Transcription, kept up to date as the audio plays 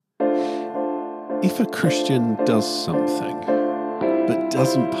If a Christian does something but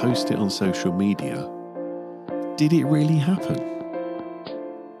doesn't post it on social media, did it really happen?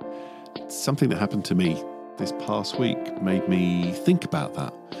 Something that happened to me this past week made me think about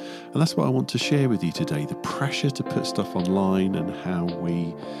that. And that's what I want to share with you today, the pressure to put stuff online and how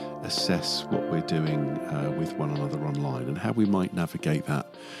we assess what we're doing with one another online and how we might navigate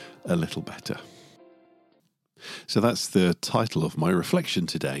that a little better. So that's the title of my reflection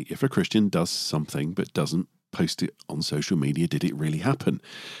today. If a Christian does something but doesn't post it on social media, did it really happen?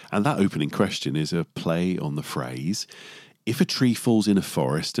 And that opening question is a play on the phrase, if a tree falls in a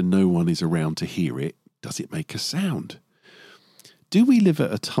forest and no one is around to hear it, does it make a sound? Do we live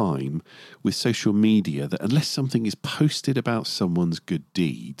at a time with social media that unless something is posted about someone's good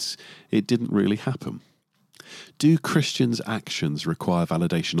deeds, it didn't really happen? Do Christians' actions require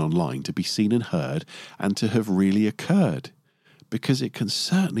validation online to be seen and heard and to have really occurred? Because it can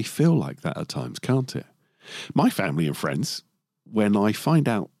certainly feel like that at times, can't it? My family and friends, when I find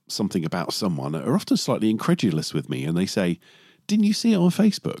out something about someone, are often slightly incredulous with me and they say, "Didn't you see it on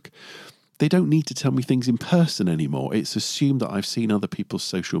Facebook?" They don't need to tell me things in person anymore. It's assumed that I've seen other people's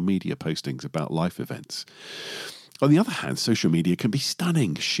social media postings about life events. On the other hand, social media can be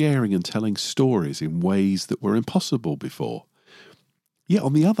stunning, sharing and telling stories in ways that were impossible before. Yet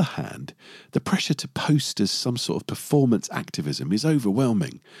on the other hand, the pressure to post as some sort of performance activism is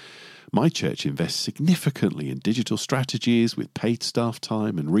overwhelming. My church invests significantly in digital strategies with paid staff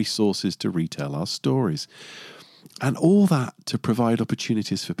time and resources to retell our stories. And all that to provide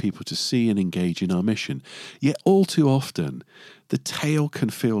opportunities for people to see and engage in our mission. Yet all too often, the tail can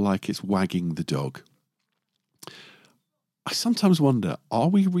feel like it's wagging the dog. I sometimes wonder, are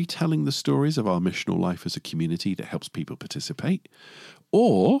we retelling the stories of our missional life as a community that helps people participate?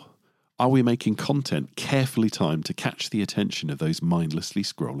 Or are we making content carefully timed to catch the attention of those mindlessly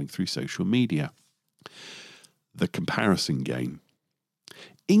scrolling through social media? The comparison game.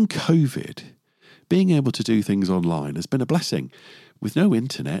 In COVID, being able to do things online has been a blessing. With no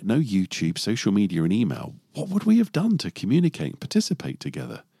internet, no YouTube, social media and email, what would we have done to communicate and participate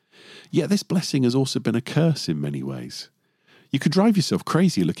together? Yet this blessing has also been a curse in many ways. You could drive yourself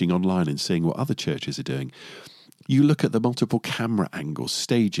crazy looking online and seeing what other churches are doing. You look at the multiple camera angles,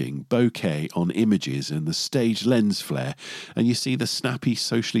 staging, bokeh on images and the stage lens flare, and you see the snappy,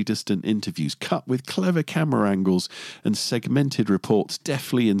 socially distant interviews cut with clever camera angles and segmented reports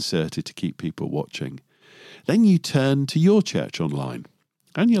deftly inserted to keep people watching. Then you turn to your church online,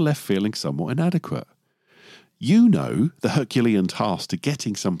 and you're left feeling somewhat inadequate. You know the Herculean task to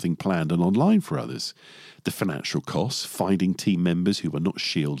getting something planned and online for others, the financial costs, finding team members who are not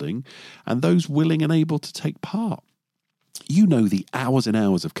shielding, and those willing and able to take part. You know the hours and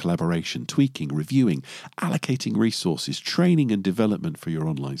hours of collaboration, tweaking, reviewing, allocating resources, training and development for your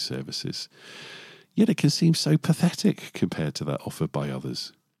online services. Yet it can seem so pathetic compared to that offered by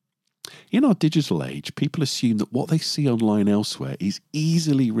others. In our digital age, people assume that what they see online elsewhere is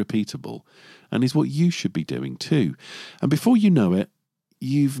easily repeatable and is what you should be doing too. And before you know it,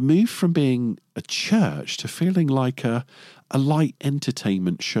 you've moved from being a church to feeling like a light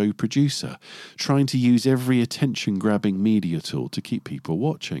entertainment show producer, trying to use every attention-grabbing media tool to keep people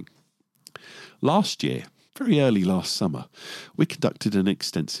watching. Last year, very early last summer, we conducted an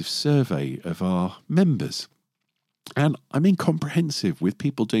extensive survey of our members. And I'm incomprehensive with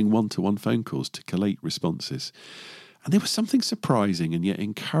people doing one-to-one phone calls to collate responses. And there was something surprising and yet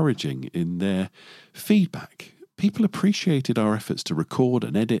encouraging in their feedback. People appreciated our efforts to record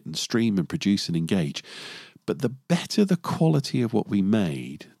and edit and stream and produce and engage. But the better the quality of what we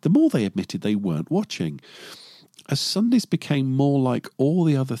made, the more they admitted they weren't watching. As Sundays became more like all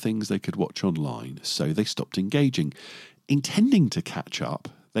the other things they could watch online, so they stopped engaging. Intending to catch up,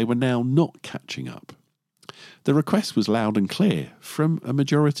 they were now not catching up. The request was loud and clear from a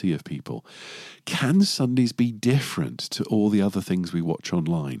majority of people. Can Sundays be different to all the other things we watch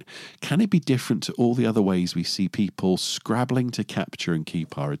online? Can it be different to all the other ways we see people scrabbling to capture and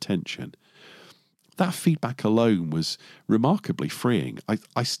keep our attention? That feedback alone was remarkably freeing.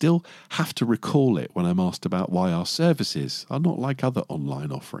 I still have to recall it when I'm asked about why our services are not like other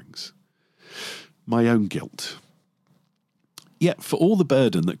online offerings. My own guilt. Yet, for all the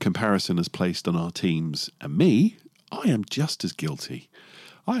burden that comparison has placed on our teams and me, I am just as guilty.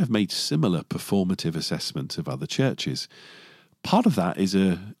 I have made similar performative assessments of other churches. Part of that is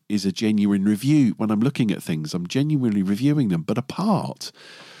a genuine review. When I'm looking at things, I'm genuinely reviewing them. But a part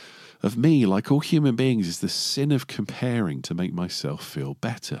of me, like all human beings, is the sin of comparing to make myself feel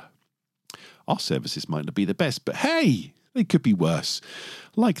better. Our services might not be the best, but hey, they could be worse.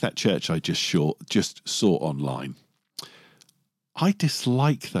 Like that church I just saw online. I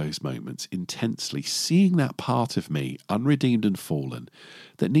dislike those moments intensely, seeing that part of me, unredeemed and fallen,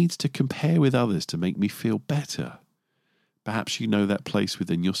 that needs to compare with others to make me feel better. Perhaps you know that place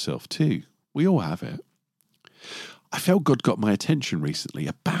within yourself too. We all have it. I felt God got my attention recently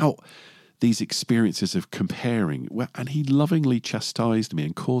about these experiences of comparing, and he lovingly chastised me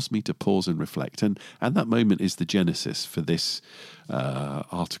and caused me to pause and reflect. And that moment is the genesis for this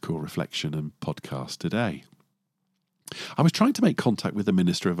article, reflection and podcast today. I was trying to make contact with the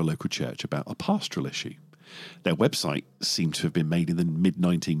minister of a local church about a pastoral issue. Their website seemed to have been made in the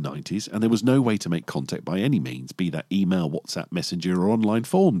mid-1990s, and there was no way to make contact by any means, be that email, WhatsApp, Messenger, or online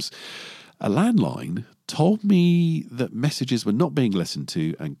forms. A landline told me that messages were not being listened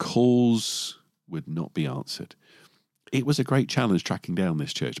to and calls would not be answered. It was a great challenge tracking down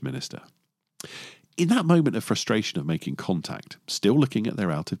this church minister. In that moment of frustration of making contact, still looking at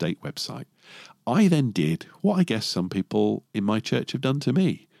their out-of-date website, I then did what I guess some people in my church have done to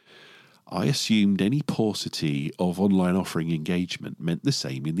me. I assumed any paucity of online offering engagement meant the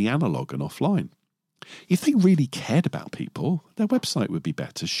same in the analogue and offline. If they really cared about people, their website would be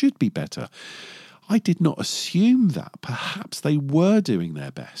better, should be better. I did not assume that. Perhaps they were doing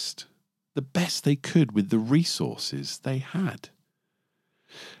their best, the best they could with the resources they had.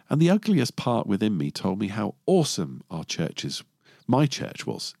 And the ugliest part within me told me how awesome my church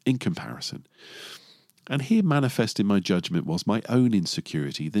was in comparison. And here manifest in my judgment was my own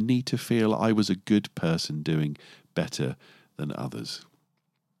insecurity, the need to feel I was a good person doing better than others.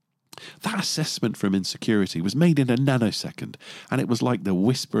 That assessment from insecurity was made in a nanosecond, and it was like the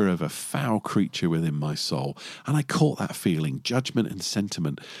whisper of a foul creature within my soul. And I caught that feeling, judgment and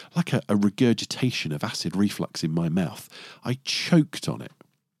sentiment, like a regurgitation of acid reflux in my mouth. I choked on it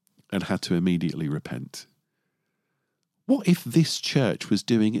and had to immediately repent. What if this church was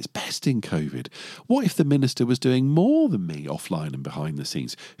doing its best in COVID? What if the minister was doing more than me offline and behind the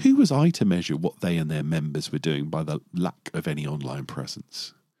scenes? Who was I to measure what they and their members were doing by the lack of any online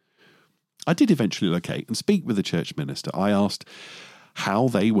presence? I did eventually locate and speak with the church minister. I asked how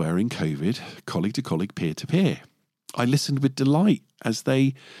they were in COVID, colleague to colleague, peer to peer. I listened with delight as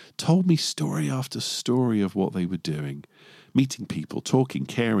they told me story after story of what they were doing, meeting people, talking,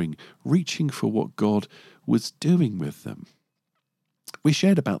 caring, reaching for what God was doing with them. We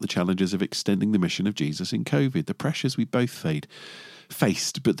shared about the challenges of extending the mission of Jesus in COVID, the pressures we both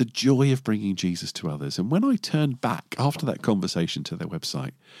faced, but the joy of bringing Jesus to others. And when I turned back after that conversation to their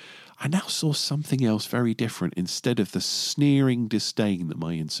website, I now saw something else very different instead of the sneering disdain that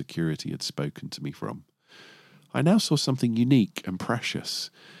my insecurity had spoken to me from. I now saw something unique and precious,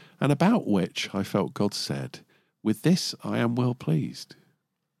 and about which I felt God said, "With this I am well pleased."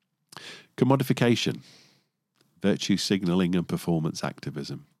 Commodification, virtue signalling and performance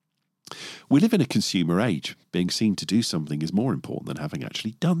activism. We live in a consumer age. Being seen to do something is more important than having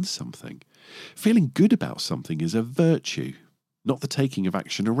actually done something. Feeling good about something is a virtue, not the taking of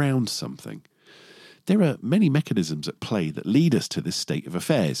action around something. There are many mechanisms at play that lead us to this state of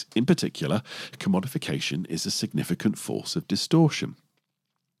affairs. In particular, commodification is a significant force of distortion.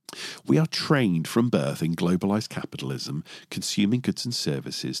 We are trained from birth in globalized capitalism, consuming goods and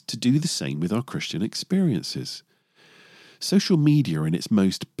services, to do the same with our Christian experiences. Social media, in its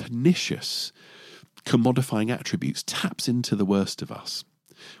most pernicious, commodifying attributes, taps into the worst of us.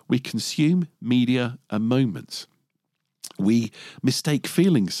 We consume media and moments. We mistake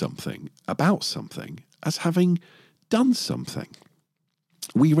feeling something about something as having done something.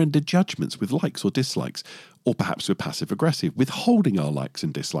 We render judgments with likes or dislikes, or perhaps we're passive-aggressive, withholding our likes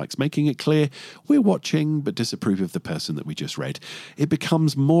and dislikes, making it clear we're watching but disapprove of the person that we just read. It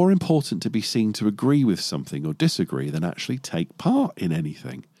becomes more important to be seen to agree with something or disagree than actually take part in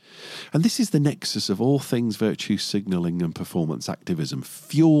anything. And this is the nexus of all things virtue signalling and performance activism,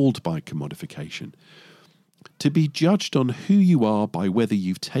 fueled by commodification. To be judged on who you are by whether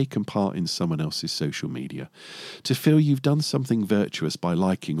you've taken part in someone else's social media. To feel you've done something virtuous by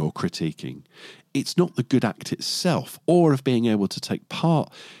liking or critiquing. It's not the good act itself or of being able to take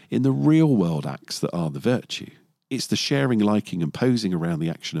part in the real world acts that are the virtue. It's the sharing, liking and posing around the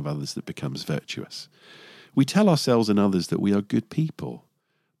action of others that becomes virtuous. We tell ourselves and others that we are good people,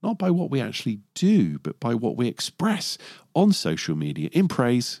 not by what we actually do, but by what we express on social media in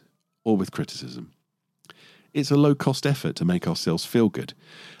praise or with criticism. It's a low-cost effort to make ourselves feel good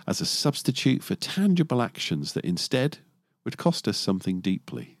as a substitute for tangible actions that instead would cost us something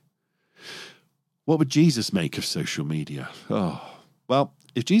deeply. What would Jesus make of social media? Well,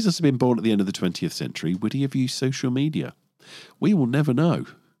 if Jesus had been born at the end of the 20th century, would he have used social media? We will never know.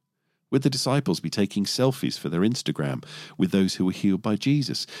 Would the disciples be taking selfies for their Instagram with those who were healed by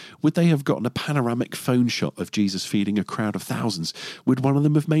Jesus? Would they have gotten a panoramic phone shot of Jesus feeding a crowd of thousands? Would one of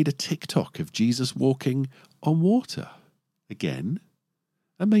them have made a TikTok of Jesus walking on water? Again,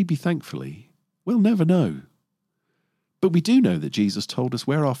 and maybe thankfully, we'll never know. But we do know that Jesus told us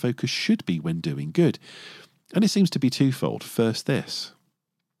where our focus should be when doing good. And it seems to be twofold. First, this.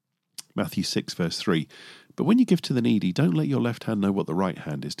 Matthew 6, verse 3. But when you give to the needy, don't let your left hand know what the right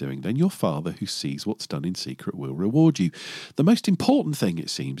hand is doing. Then your Father who sees what's done in secret will reward you. The most important thing, it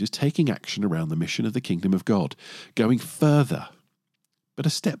seems, is taking action around the mission of the kingdom of God, going further. But a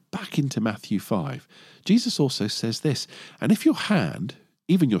step back into Matthew 5, Jesus also says this, and if your hand,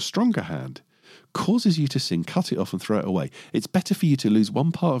 even your stronger hand, causes you to sin, cut it off and throw it away. It's better for you to lose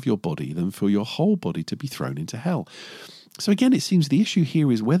one part of your body than for your whole body to be thrown into hell. So again, it seems the issue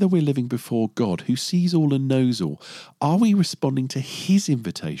here is whether we're living before God, who sees all and knows all. Are we responding to his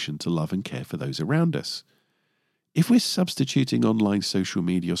invitation to love and care for those around us? If we're substituting online social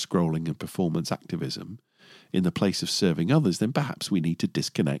media scrolling and performance activism in the place of serving others, then perhaps we need to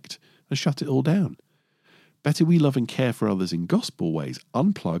disconnect and shut it all down. Better we love and care for others in gospel ways,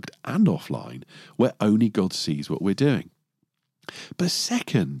 unplugged and offline, where only God sees what we're doing. But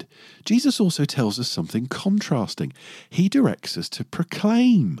second, Jesus also tells us something contrasting. He directs us to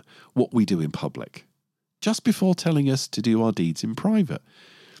proclaim what we do in public, just before telling us to do our deeds in private.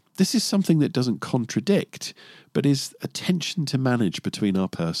 This is something that doesn't contradict, but is a tension to manage between our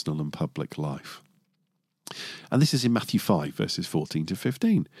personal and public life. And this is in Matthew 5, verses 14 to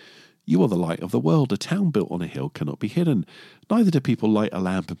 15. You are the light of the world. A town built on a hill cannot be hidden. Neither do people light a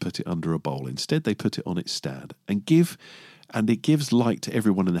lamp and put it under a bowl. Instead, they put it on its stand and it gives light to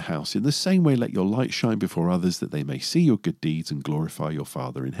everyone in the house. In the same way, let your light shine before others, that they may see your good deeds and glorify your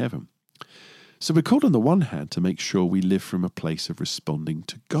Father in heaven. So we're called on the one hand to make sure we live from a place of responding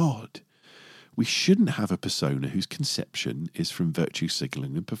to God. We shouldn't have a persona whose conception is from virtue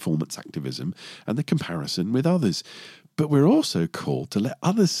signaling and performance activism and the comparison with others. But we're also called to let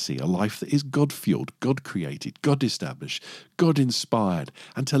others see a life that is God-fueled, God-created, God-established, God-inspired,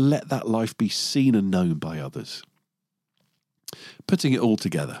 and to let that life be seen and known by others. Putting it all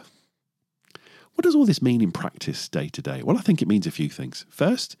together, what does all this mean in practice day to day? Well, I think it means a few things.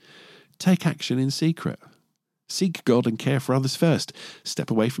 First, take action in secret. Seek God and care for others first. Step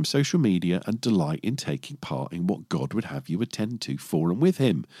away from social media and delight in taking part in what God would have you attend to for and with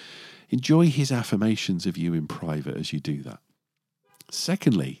him. Enjoy his affirmations of you in private as you do that.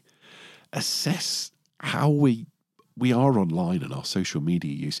 Secondly, assess how we are online and our social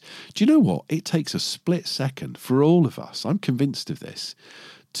media use. Do you know what? It takes a split second for all of us, I'm convinced of this,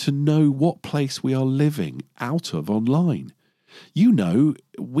 to know what place we are living out of online. We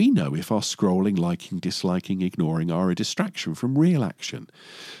know if our scrolling, liking, disliking, ignoring are a distraction from real action.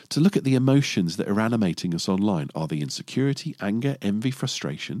 To look at the emotions that are animating us online. Are they insecurity, anger, envy,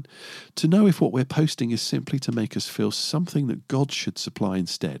 frustration? To know if what we're posting is simply to make us feel something that God should supply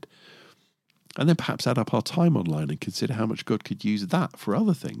instead. And then perhaps add up our time online and consider how much God could use that for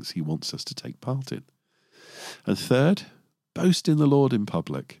other things he wants us to take part in. And third, boast in the Lord in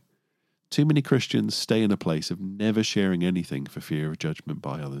public. Too many Christians stay in a place of never sharing anything for fear of judgment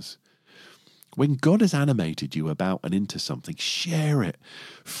by others. When God has animated you about and into something, share it,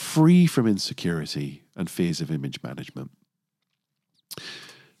 free from insecurity and fears of image management.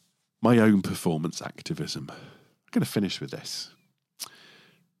 My own performance activism. I'm going to finish with this.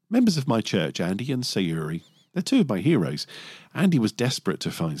 Members of my church, Andy and Sayuri, they're two of my heroes. Andy was desperate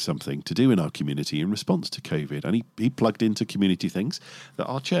to find something to do in our community in response to COVID, and he plugged into community things that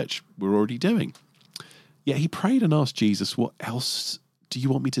our church were already doing. Yet he prayed and asked Jesus, what else do you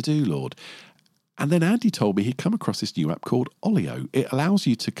want me to do, Lord? And then Andy told me he'd come across this new app called Olio. It allows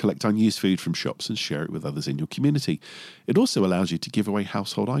you to collect unused food from shops and share it with others in your community. It also allows you to give away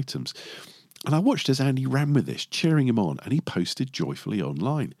household items. And I watched as Andy ran with this, cheering him on, and he posted joyfully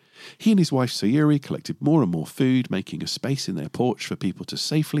online. He and his wife Sayuri collected more and more food, making a space in their porch for people to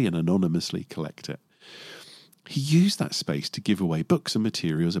safely and anonymously collect it. He used that space to give away books and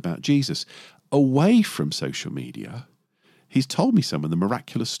materials about Jesus. Away from social media, he's told me some of the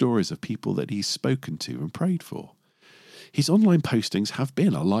miraculous stories of people that he's spoken to and prayed for. His online postings have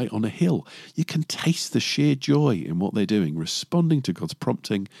been a light on a hill. You can taste the sheer joy in what they're doing, responding to God's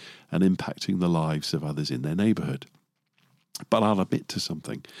prompting and impacting the lives of others in their neighbourhood. But I'll admit to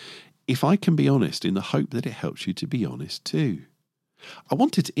something. If I can be honest, in the hope that it helps you to be honest too. I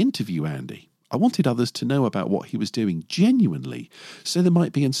wanted to interview Andy. I wanted others to know about what he was doing genuinely, so they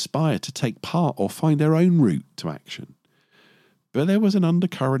might be inspired to take part or find their own route to action. But there was an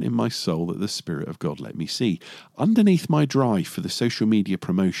undercurrent in my soul that the Spirit of God let me see. Underneath my drive for the social media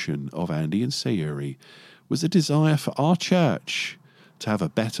promotion of Andy and Sayuri was a desire for our church to have a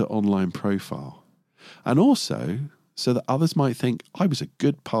better online profile. And also so that others might think I was a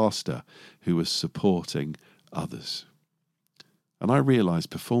good pastor who was supporting others. And I realised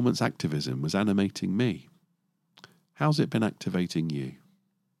performance activism was animating me. How's it been activating you?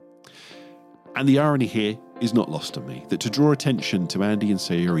 And the irony here is not lost on me, that to draw attention to Andy and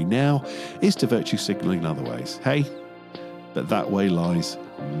Sayuri now is to virtue signalling in other ways. Hey, but that way lies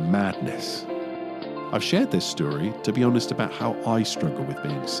madness. I've shared this story to be honest about how I struggle with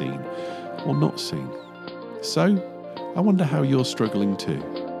being seen or not seen. So, I wonder how you're struggling too,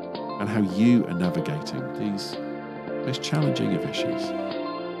 and how you are navigating these most challenging of issues.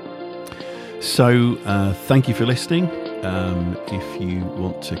 So, thank you for listening. If you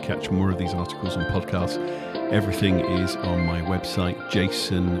want to catch more of these articles and podcasts, everything is on my website,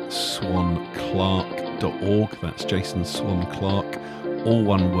 jasonswanclark.org. That's Jason Swan Clark, all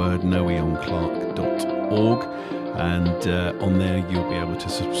one word, noeonclark.org. And on there, you'll be able to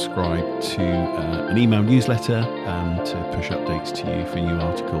subscribe to an email newsletter to push updates to you for new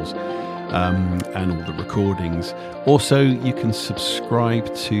articles. And all the recordings. Also, you can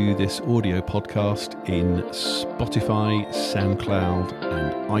subscribe to this audio podcast in Spotify, SoundCloud,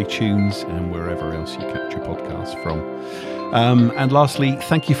 and iTunes, and wherever else you catch your podcasts from. And lastly,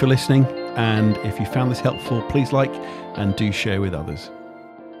 thank you for listening. And if you found this helpful, please like and do share with others.